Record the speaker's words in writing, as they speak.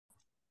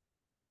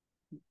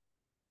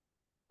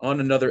on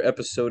another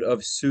episode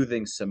of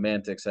Soothing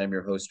Semantics. I'm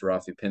your host,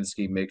 Rafi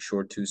Pinsky. Make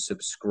sure to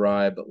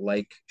subscribe,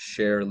 like,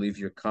 share, leave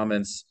your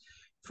comments.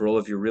 For all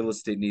of your real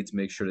estate needs,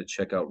 make sure to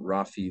check out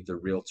Rafi the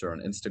Realtor on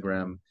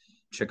Instagram.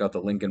 Check out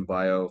the link in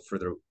bio for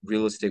the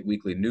Real Estate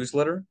Weekly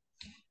newsletter.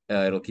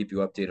 It'll keep you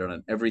updated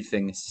on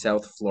everything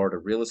South Florida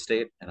real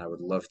estate, and I would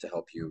love to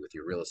help you with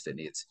your real estate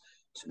needs.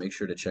 So make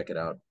sure to check it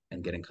out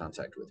and get in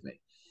contact with me.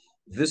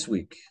 This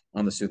week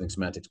on the Soothing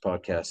Semantics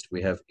podcast,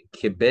 we have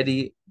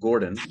Kibedy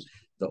Gordon,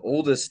 the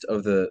oldest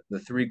of the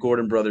three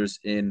Gordon brothers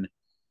in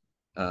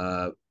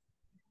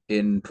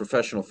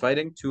professional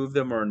fighting. Two of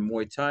them are in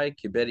Muay Thai.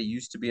 Kibedy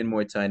used to be in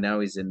Muay Thai. Now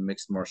he's in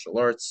mixed martial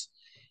arts.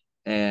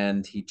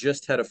 And he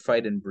just had a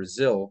fight in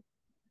Brazil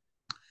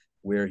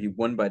where he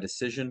won by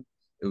decision.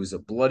 It was a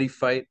bloody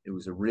fight. It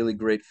was a really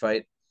great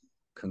fight.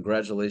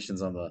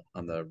 Congratulations on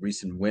the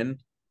recent win.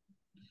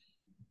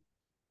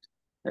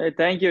 Hey,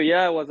 thank you.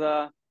 Yeah, it was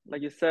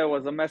like you said, it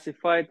was a messy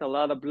fight, a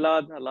lot of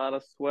blood, a lot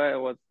of sweat. It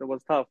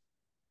was tough.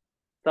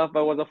 Tough,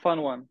 but it was a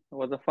fun one. It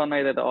was a fun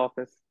night at the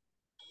office.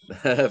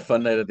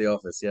 Fun night at the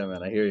office. Yeah,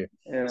 man, I hear you.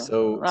 Yeah.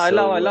 So No, I so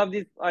love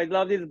this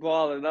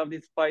ball. I love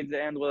these fights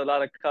that end with a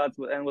lot of cuts,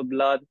 end with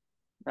blood.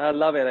 I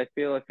love it. I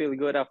feel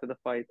good after the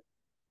fight.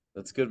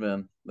 That's good,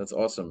 man. That's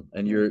awesome.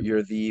 And Yeah.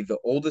 you're the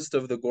oldest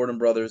of the Gordon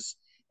brothers.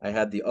 I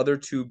had the other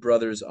two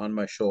brothers on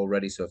my show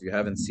already, so if you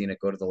haven't seen it,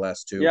 go to the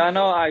last two. Yeah, I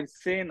know. I've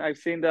seen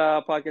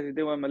the podcast you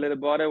did with my little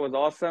brother. It was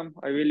awesome.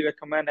 I really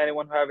recommend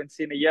anyone who haven't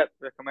seen it yet,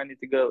 recommend you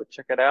to go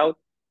check it out.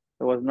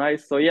 It was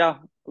nice. So yeah,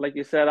 like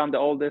you said, I'm the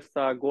oldest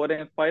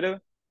Gordon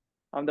fighter.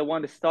 I'm the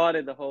one that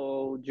started the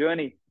whole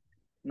journey.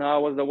 Now I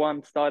was the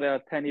one started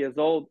at 10 years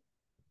old,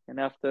 and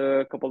after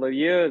a couple of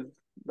years,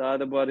 the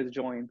other brothers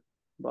joined.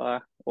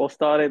 But all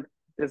started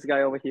this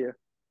guy over here.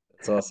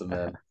 That's awesome,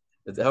 man.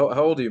 How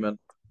old are you, man?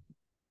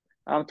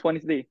 I'm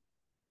 23.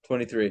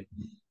 23.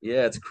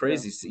 Yeah, it's Yeah,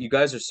 crazy. You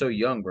guys are so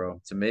young, bro.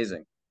 It's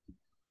amazing.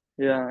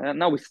 yeah. And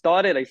now we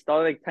started. I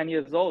started like 10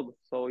 years old,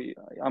 so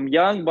I'm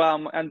young, but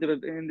I'm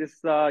entered in this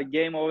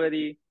game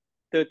already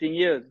 13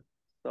 years.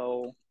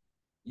 So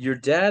Your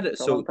dad,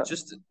 it's a long so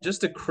time.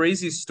 just a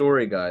crazy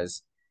story,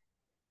 guys.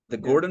 The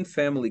Yeah. Gordon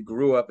family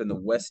grew up in the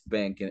West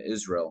Bank in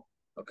Israel,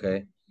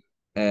 okay?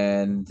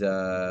 And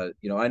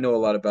I know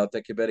a lot about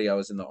that. Kibedi, I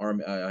was in the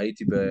army.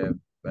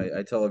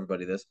 I tell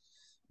everybody this,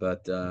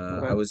 but I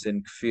Okay. was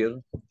in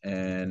Kfir,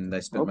 and I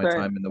spent my Okay.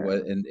 time in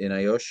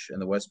Ayosh in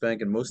the West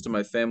Bank, and most of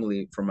my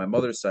family from my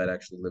mother's side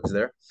actually lives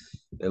there.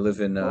 They live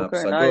in Okay.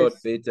 Psagot,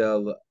 Nice. Beit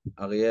El,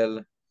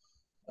 Ariel,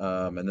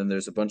 and then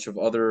there's a bunch of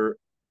other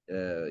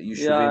Yeah,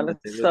 yishuvim that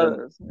they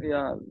live in.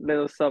 yeah,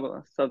 little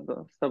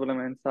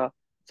supplements.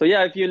 So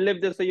yeah, if you live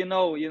there, so you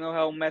know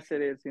how messy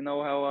it is. You know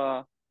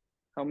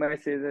how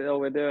messy it is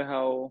over there.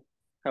 How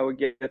it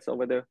gets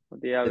over there with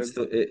the It's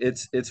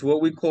Arabs. it's what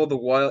we call the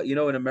wild.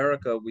 In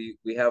America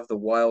we have the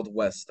Wild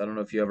West. I don't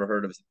know if you ever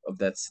heard of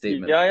that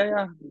statement. Yeah, yeah,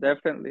 yeah.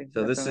 Definitely, So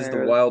this definitely is I the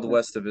heard Wild it.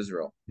 West of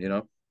Israel.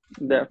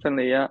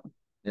 Definitely, yeah,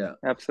 Yeah.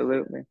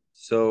 absolutely.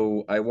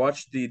 So I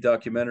watched the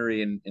documentary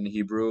in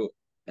Hebrew,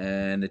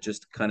 and it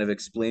just kind of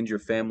explained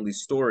your family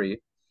story.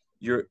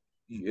 Your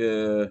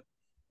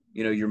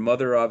your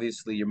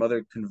mother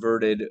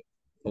converted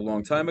a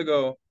long time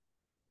ago,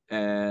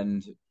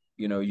 and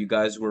you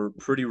guys were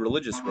pretty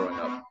religious growing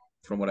up,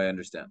 from what I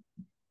understand.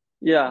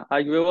 Yeah, I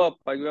grew up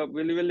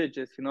really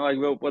religious. I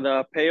grew up with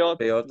a payot.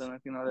 I Peyot, don't know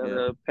if you know yeah.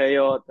 the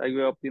payot. I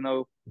grew up,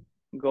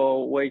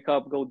 go wake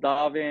up, go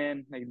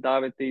daven, like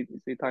daven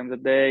three times a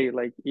day,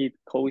 like eat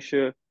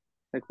kosher,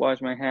 like wash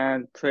my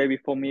hands, pray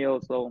before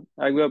meals. So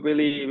I grew up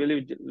really,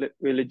 really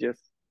religious.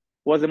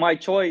 Wasn't my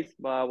choice,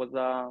 but it was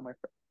my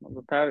Do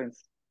you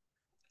parents'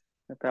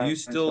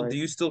 still choice. do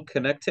you still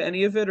connect to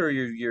any of it, or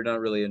you're not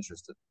really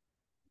interested?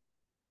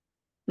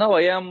 No,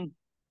 I am.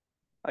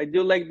 I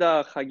do like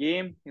the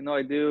chagim.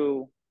 I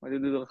do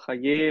the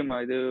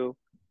chagim.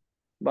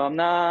 But I'm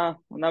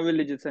not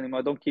religious anymore.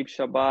 I don't keep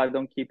Shabbat. I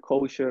don't keep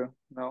kosher.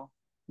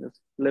 Just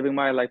living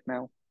my life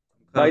now.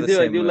 But Kind of the I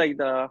same do way. like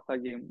the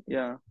chagim.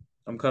 Yeah,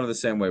 I'm kind of the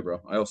same way,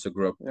 bro. I also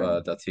grew up yeah.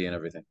 Dati and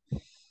everything.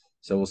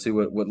 So we'll see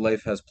what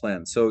life has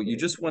planned. So you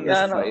just won this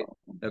Yeah, fight.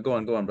 no, Go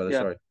on, brother. yeah.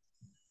 Sorry.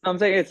 I'm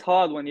saying it's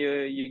hard when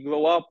you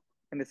grow up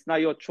and it's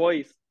not your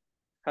choice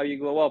how you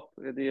grow up.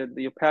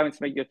 Your parents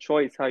make your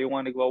choice how you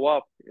want to grow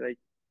up. Like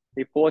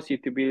they force you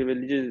to be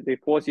religious. They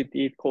force you to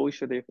eat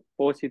kosher. They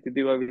force you to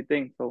do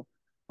everything. So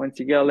once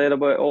you get a little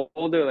bit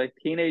older, like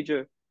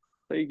teenager,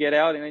 so you get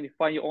out and then you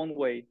find your own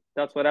way.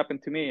 That's what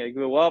happened to me. I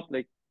grew up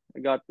like I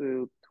got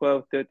to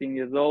 12, 13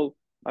 years old.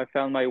 I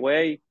found my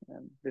way,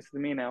 and this is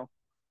me now.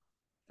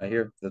 I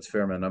hear that's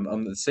fair, man.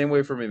 I'm the same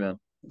way for me, man.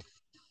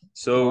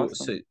 So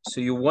Awesome. so so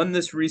you won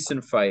this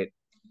recent fight.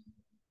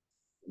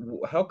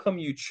 How come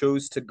you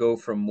chose to go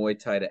from Muay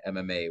Thai to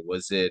MMA?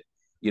 Was it,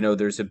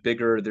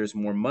 there's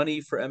more money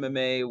for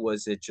MMA?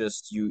 Was it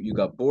just you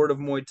got bored of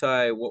Muay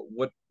Thai?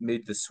 What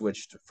made the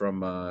switch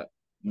from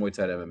Muay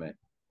Thai to MMA?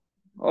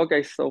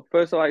 Okay, so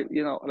first of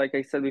all, like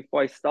I said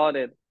before, I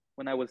started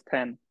when I was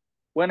 10.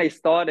 When I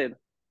started,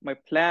 my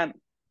plan,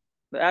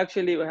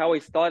 actually, how I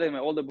started, my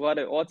older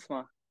brother,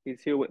 Otsma,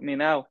 he's here with me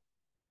now.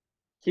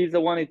 he's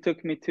the one who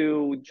took me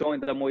to join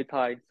the Muay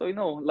Thai. So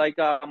like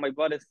my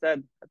brother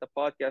said at the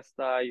podcast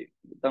I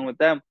done with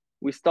them,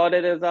 we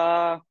started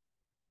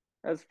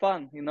as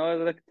fun, as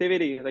an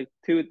activity, like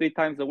 2 3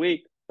 times a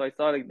week. So I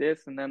started like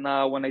this, and then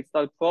when I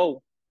started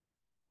pro,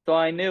 so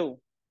I knew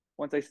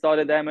once I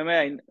started the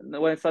MMA,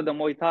 when I started the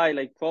Muay Thai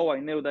like pro, I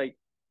knew like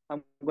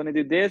I'm gonna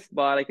do this,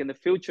 but like in the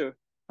future,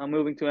 I'm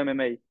moving to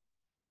MMA.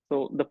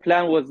 So the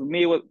plan was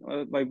me with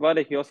my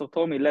brother. He also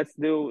told me, let's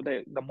do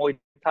the Muay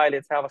Thai.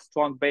 Let's have a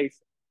strong base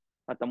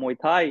at the Muay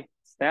Thai,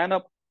 stand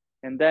up,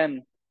 and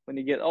then when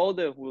you get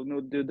older,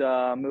 we'll do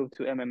the move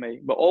to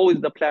MMA. But always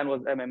the plan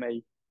was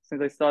MMA.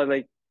 Since I started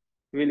like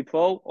really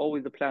pro,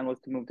 always the plan was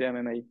to move to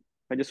MMA.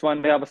 I just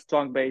wanted to have a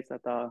strong base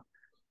at the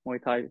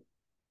Muay Thai.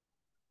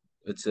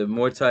 It's a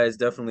Muay Thai is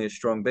definitely a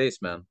strong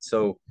base, man.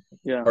 So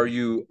Yeah, are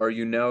you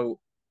now,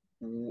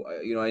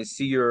 I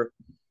see your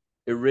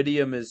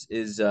Iridium is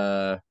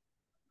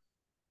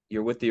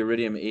you're with the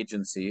Iridium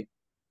agency.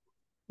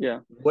 yeah.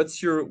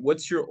 What's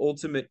your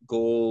ultimate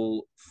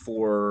goal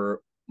for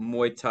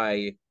Muay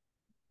Thai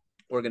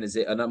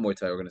not Muay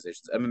Thai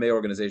organizations, MMA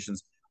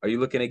organizations? Are you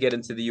looking to get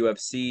into the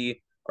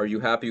UFC? Are you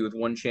happy with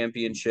one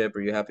championship?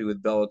 Are you happy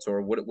with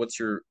Bellator? What's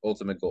your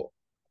ultimate goal?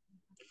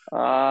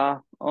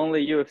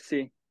 Only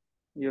UFC.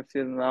 UFC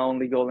is the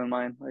only goal in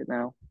mind right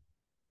now.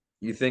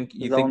 You think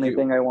It's you the think only you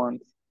thing I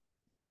want.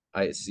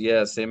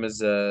 yeah, same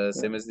as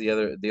Yeah,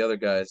 the other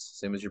guys,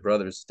 same as your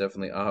brothers,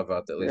 definitely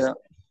Ahavat at least. yeah.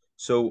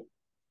 So,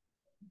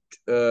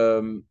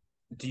 um,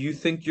 do you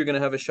think you're gonna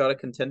have a shot at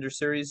Contender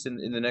Series in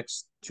the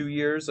next 2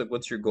 years? Like,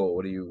 what's your goal?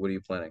 What are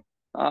you planning?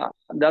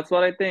 That's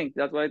what I think.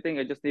 That's what I think.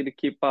 I just need to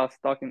keep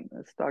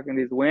stocking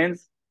these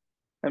wins.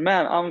 And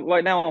man, I'm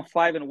right now I'm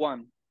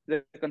 5-1.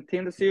 The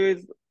contender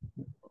series,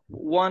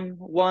 one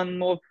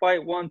more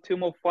fight, 2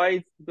 more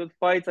fights, good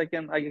fights. I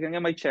can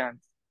get my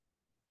chance.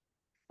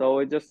 So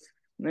I just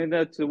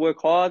needed to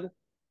work hard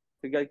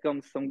to get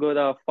some good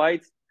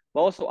fights.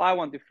 But also I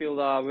want to feel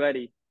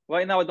ready.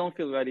 Right now I don't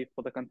feel ready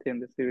for the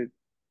contender series.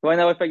 Right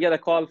now, if I get a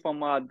call from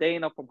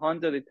Dana from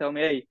Hunter, they tell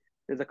me, hey,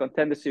 there's a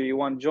contender series. You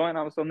want to join?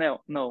 I'm so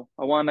no, no.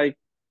 I want like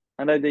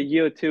another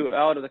year or two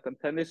out of the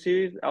contender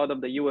series, out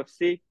of the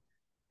UFC,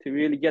 to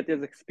really get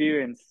this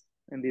experience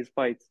in these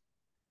fights.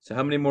 So,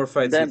 how many more And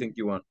fights do you then think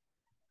you want?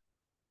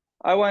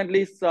 I want at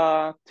least 2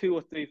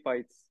 or 3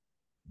 fights.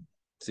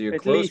 So you're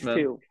At close, least man.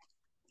 two.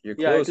 You're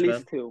Yeah, at close, man.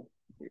 least two.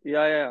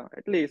 Yeah, yeah,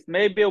 at least.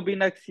 Maybe it'll be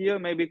next year,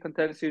 maybe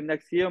contender series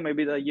next year,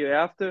 maybe the year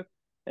after.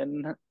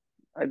 And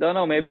I don't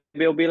know, maybe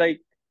it'll be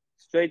like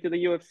straight to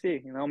the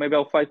UFC. Maybe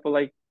I'll fight for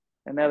like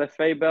an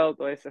LFA belt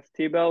or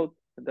SFT belt,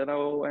 and then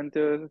I'll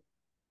enter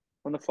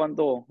from the front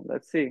door.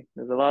 Let's see.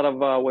 There's a lot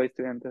of ways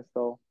to enter.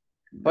 So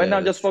right now, Yeah,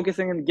 I'm that's just true.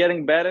 focusing on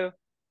getting better,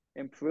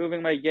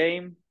 improving my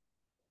game,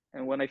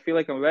 and when I feel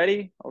like I'm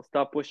ready, I'll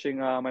start pushing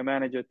my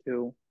manager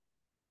to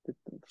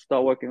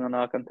start working on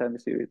our contender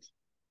series.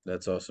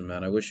 That's awesome,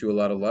 man. I wish you a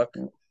lot of luck.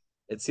 Yeah.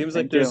 It seems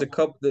like Thank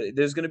you.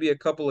 there's going to be a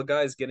couple of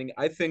guys getting.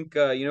 I think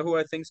you know who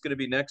I think is going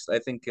to be next. I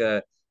think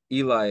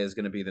Eli is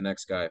going to be the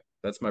next guy.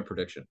 That's my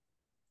prediction.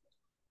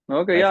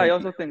 Okay, I yeah, I think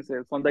also think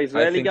so. From the I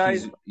Israeli think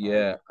guys, he's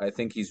yeah. I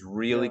think he's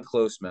really yeah,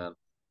 close, man.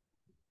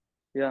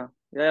 yeah,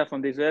 yeah.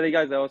 From the Israeli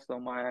guys, I also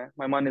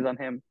my money's on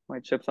him. My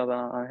chips are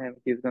on him.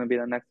 He's gonna be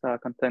the next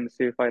contender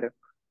series fighter.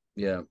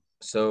 Yeah.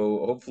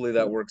 So hopefully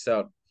that works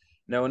out.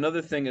 Now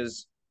another thing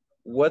is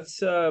what's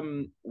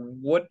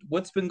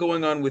been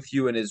going on with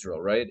you in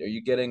Israel, right? Are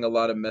you getting a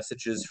lot of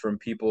messages from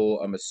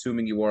people? I'm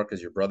assuming you are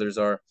because your brothers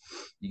are.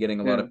 You getting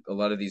a lot Yeah, of a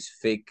lot of these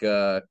fake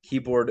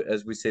keyboard,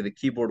 as we say, the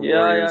keyboard yeah, yeah,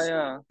 warriors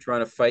yeah.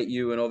 trying to fight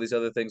you and all these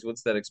other things.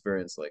 What's that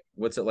experience like?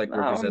 What's it like Now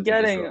I'm representing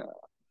getting. Israel?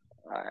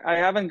 I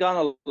haven't gone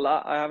a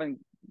lot. I haven't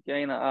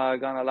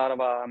gotten a lot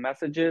of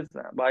messages,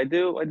 but I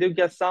do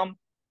get some.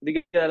 I do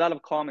get a lot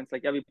of comments.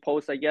 Like every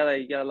post I get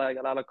like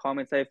a lot of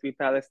comments. Hey, free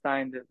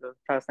Palestine, the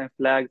Palestine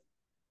flags.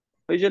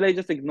 Usually I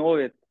just ignore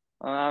it.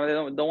 I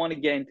don't want to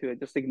get into it.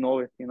 Just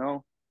ignore it.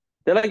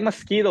 They're like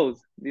mosquitoes.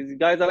 These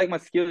guys are like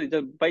mosquitoes.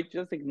 Just bite,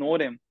 just ignore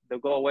them. They'll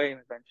go away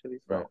eventually.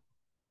 Right.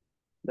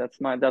 So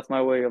that's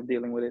my way of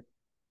dealing with it.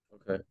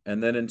 Okay.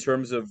 And then in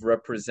terms of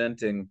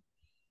representing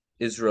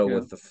Israel Yeah.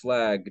 with the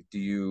flag,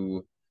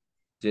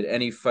 did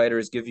any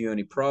fighters give you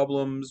any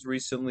problems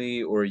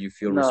recently, or you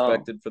feel No,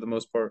 respected for the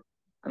most part?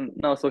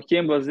 no. So here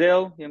in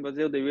Brazil,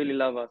 they really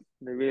love us.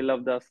 They really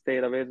love the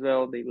state of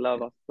Israel. They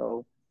love us.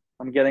 So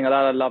I'm getting a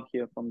lot of love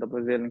here from the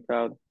Brazilian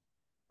crowd.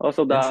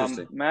 Also,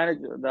 Interesting.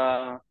 manager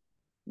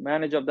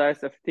of the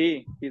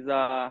SFT.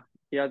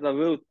 He has a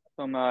root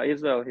from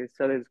Israel. He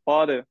said his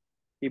father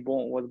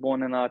was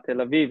born in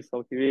Tel Aviv,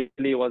 so he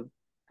really was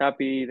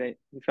happy that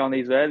he found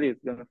Israelis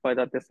going to fight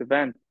at this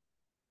event.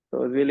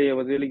 So it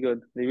was really good.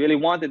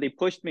 They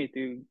pushed me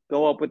to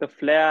go up with a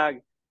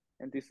flag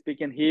and to speak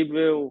in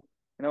Hebrew.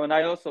 And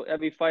I also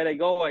every fight I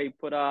go, I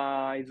put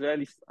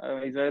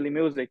Israeli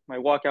music. My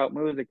walkout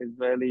music is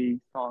Israeli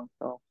song.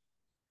 So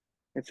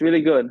it's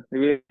really good. They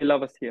really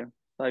love us here.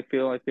 So I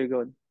feel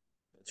good.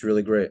 It's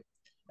really great.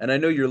 And I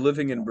know you're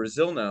living in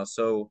Brazil now,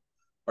 so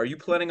are you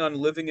planning on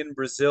living in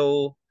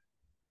Brazil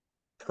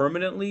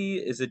permanently?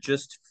 Is it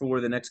just for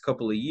the next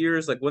couple of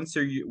years? Like once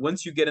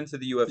you get into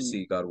the Mm,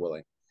 UFC, God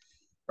willing,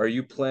 are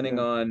you planning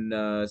yeah.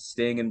 on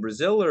staying in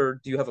Brazil, or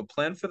do you have a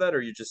plan for that, or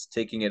are you just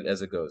taking it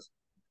as it goes?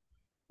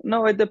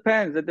 No, it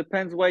depends. It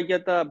depends where I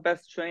get the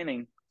best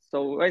training.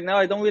 So right now,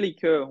 I don't really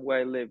care where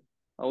I live.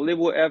 I'll live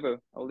wherever.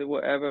 I'll live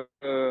wherever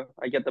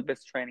I get the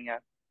best training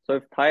at. So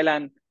if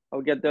Thailand,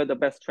 I'll get there the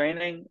best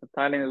training. If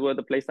Thailand is where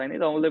the place I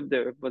need, I'll live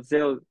there. If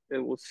Brazil, it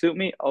will suit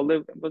me, I'll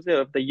live in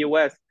Brazil. If the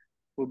US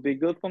would be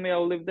good for me,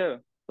 I'll live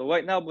there. So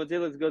right now,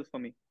 Brazil is good for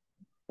me.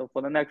 So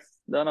for the next,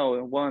 I don't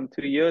know, 1,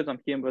 2 years, I'm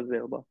here in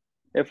Brazil. But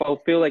if I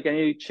feel like I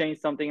need to change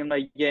something in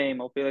my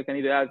game, I feel like I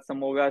need to add some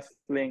more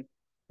wrestling,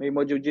 maybe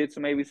more jiu-jitsu,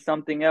 maybe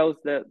something else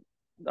that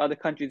other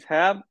countries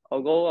have,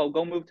 I'll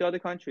go move to other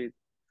countries.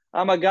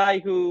 I'm a guy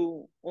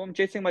I'm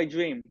chasing my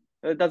dream.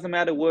 It doesn't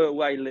matter where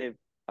I live.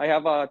 I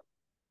have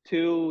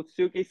 2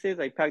 suitcases.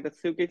 I pack the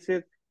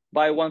suitcases,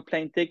 buy one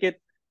plane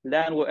ticket,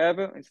 land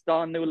wherever, and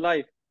start a new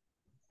life.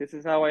 This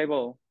is how I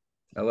roll.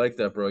 I like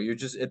that, bro.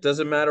 It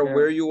doesn't matter Yeah,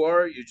 where you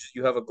are.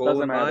 You have a goal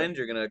doesn't in matter. mind.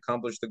 You're gonna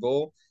accomplish the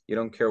goal. You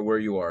don't care where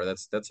you are.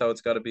 That's how it's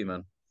got to be,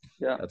 man.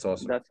 Yeah, That's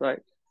awesome. that's right.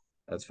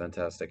 That's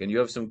fantastic. And you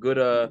have some good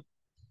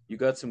you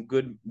got some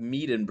good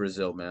meat in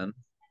Brazil, man.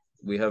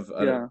 We have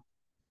I don't Yeah.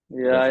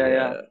 we Yeah, have yeah,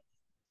 yeah. yeah.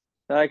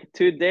 Like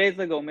 2 days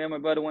ago, me and my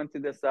brother went to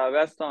this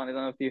restaurant. I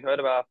don't know if you heard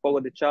about Fogo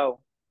de Chao.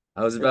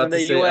 It's in the I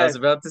was US.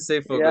 about to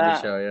say Fogo de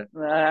Yeah. Chao,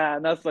 yeah.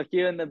 No, so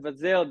here in the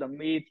Brazil, the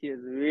meat here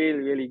is really,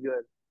 really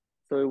good.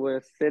 So we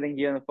were sitting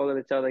here in the Fogo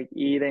de Chao, like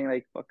eating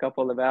like for a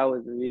couple of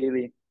hours.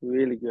 Really,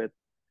 really good.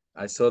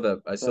 I saw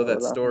So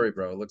that story,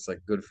 bro. It looks like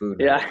good food,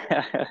 man.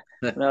 yeah.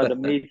 No, the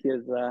meat here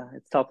is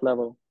it's top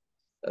level.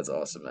 That's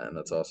awesome, man.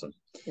 That's awesome.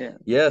 Yeah,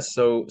 Yeah,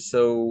 so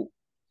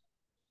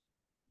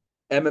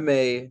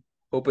MMA,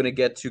 hoping to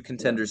get to yeah,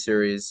 Contender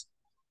Series.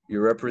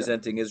 You're yeah,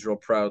 representing Israel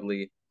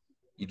proudly.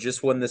 You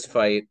just won this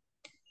fight.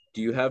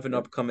 Do you have an yeah.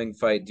 upcoming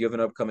fight? Do you have an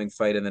upcoming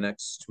fight in the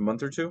next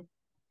month or two?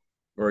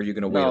 Or are you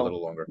going to wait a No,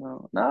 little longer?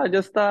 no, no. I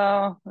just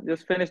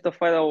finished the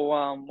fight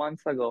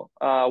months ago,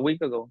 a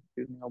week ago.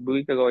 Excuse me, a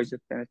week ago. I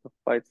just finished the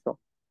fight. So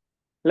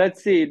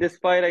let's see. This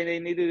fight, I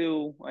need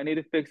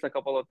to fix a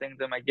couple of things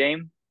in my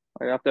game.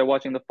 Like after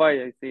watching the fight,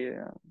 I see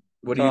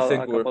saw a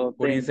couple of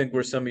What do you things. think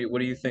were what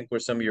do you think were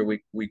some of your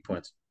weak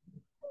points?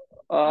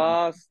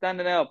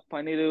 Standing up.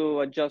 I need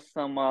to adjust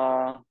some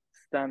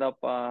stand up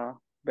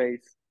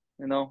base.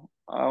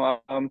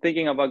 I'm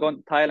thinking about going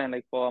to Thailand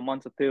like for a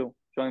month or two,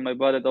 joining my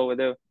brother over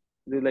there,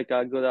 do like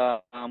a good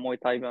Muay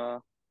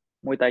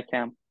Thai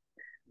camp.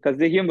 Because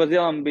here in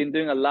Brazil, I've been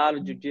doing a lot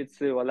of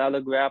jiu-jitsu, a lot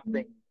of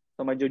grappling.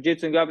 So my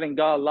jiu-jitsu and grappling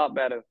got a lot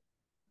better.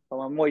 So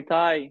my Muay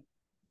Thai,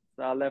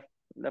 I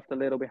left a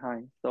little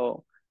behind.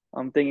 So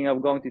I'm thinking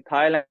of going to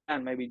Thailand,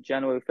 maybe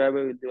January,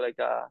 February, do like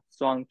a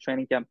strong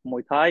training camp for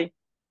Muay Thai,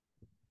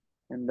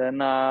 and then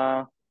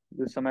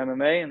do some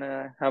MMA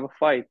and have a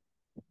fight.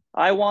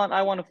 I want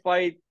to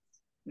fight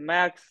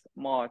max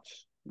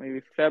March,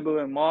 maybe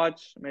February,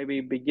 March, maybe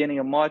beginning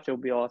of March. It'll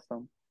be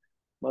awesome.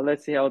 But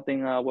let's see how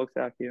thing works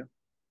out here.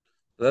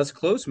 That's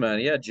close, man.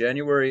 Yeah,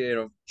 January,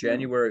 Yeah,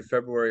 January,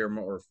 February,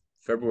 or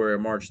February or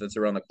March. That's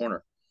around the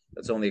corner.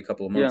 That's only a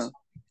couple of yeah, months.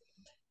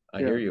 I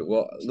hear yeah, you.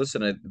 Well,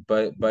 listen,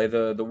 by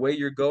the way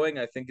you're going,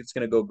 I think it's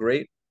going to go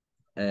great.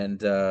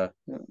 And yeah.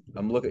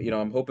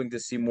 I'm hoping to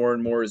see more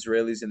and more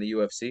Israelis in the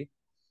UFC.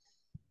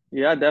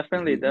 Yeah, Because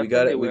definitely, we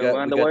got definitely. it. We're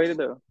on the way to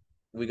there.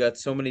 We got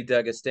so many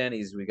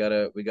Dagestanis. We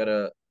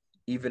gotta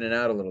even it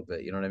out a little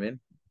bit. You know what I mean?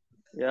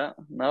 Yeah,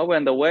 now we're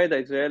on the way. The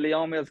Israeli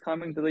army is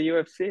coming to the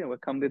UFC. We're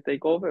coming to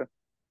take over.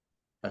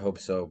 I hope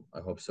so. I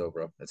hope so,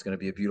 bro. It's gonna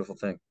be a beautiful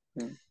thing.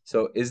 Yeah,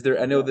 So, is there?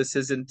 I know yeah. this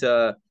isn't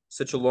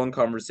such a long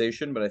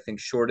conversation, but I think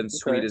short and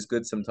sweet Okay. is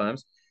good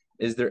sometimes.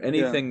 Is there Yeah.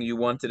 anything you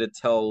wanted to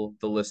tell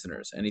the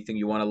listeners? Anything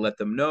you want to let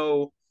them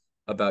know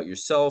about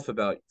yourself,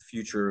 about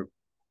future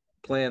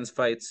plans,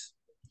 fights?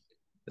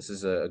 This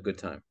is a good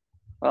time.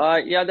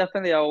 Yeah,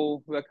 definitely. I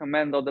will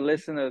recommend all the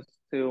listeners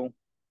to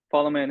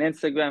follow me on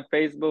Instagram,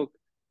 Facebook.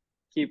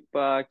 Keep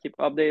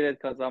updated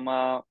because I'm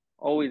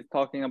always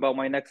talking about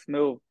my next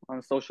move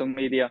on social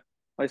media.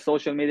 My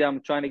social media,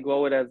 I'm trying to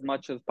grow it as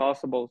much as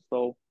possible.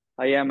 So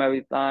I am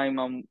every time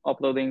I'm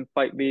uploading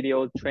fight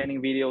videos,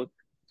 training videos.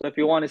 So if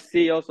you want to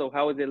see also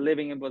how is it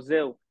living in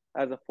Brazil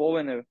as a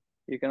foreigner,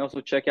 you can also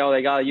check out.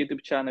 I got a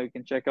YouTube channel. You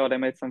can check out. I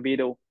made some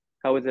video.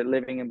 How is it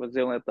living in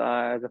Brazil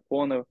as a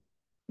foreigner?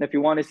 And if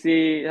you want to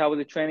see how is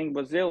it training in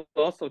Brazil,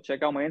 also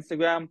check out my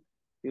Instagram.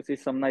 You'll see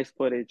some nice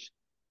footage.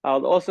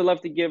 I'd also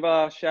love to give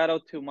a shout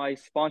out to my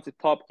sponsor,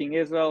 Top King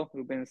Israel,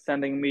 who've been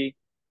sending me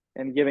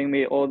and giving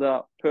me all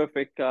the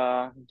perfect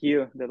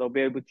gear that I'll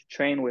be able to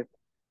train with.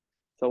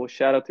 So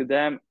shout out to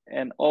them,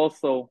 and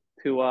also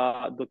to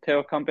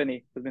doTERRA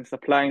company, who's been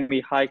supplying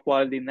me high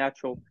quality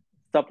natural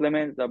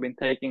supplements that I've been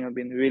taking have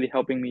been really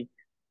helping me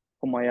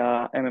for my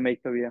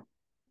MMA career.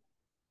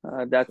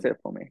 That's Awesome. it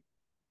for me.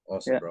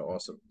 Awesome, Yeah, bro.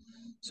 Awesome.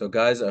 So,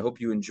 guys, I hope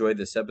you enjoyed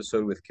this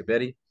episode with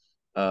Kibedy.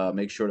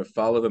 Make sure to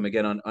follow him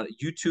again on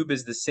YouTube.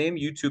 Is the same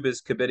YouTube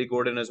as Kibedy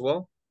Gordon as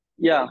well?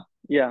 yeah,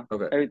 yeah.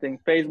 Okay. Everything: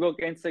 Facebook,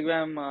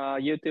 Instagram,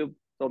 YouTube.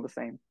 still the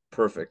same.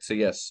 Perfect. So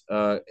yes,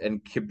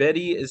 and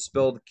Kibedy is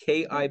spelled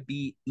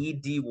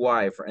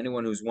Kibedy for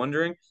anyone who's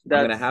wondering. I'm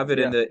gonna That's have it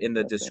in yeah, the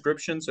that's it.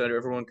 description so that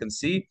everyone can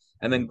see.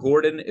 And then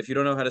Gordon, if you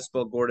don't know how to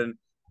spell Gordon,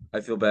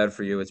 I feel bad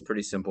for you. It's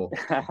pretty simple.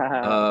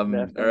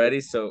 Definitely.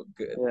 Alrighty. So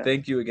Yeah.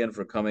 thank you again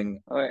for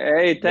coming.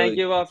 Hey, thank Really,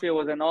 you, Rafi. It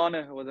was an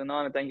honor. It was an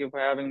honor. Thank you for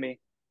having me.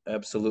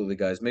 absolutely,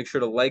 guys. Make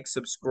sure to like,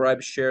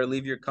 subscribe, share,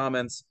 leave your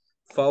comments,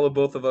 follow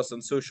both of us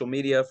on social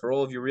media for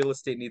all of your real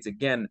estate needs.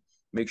 Again,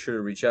 make sure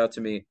to reach out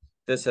to me.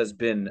 This has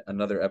been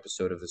another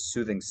episode of the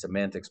Soothing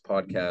Semantics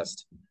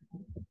podcast.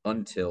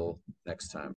 Until next time.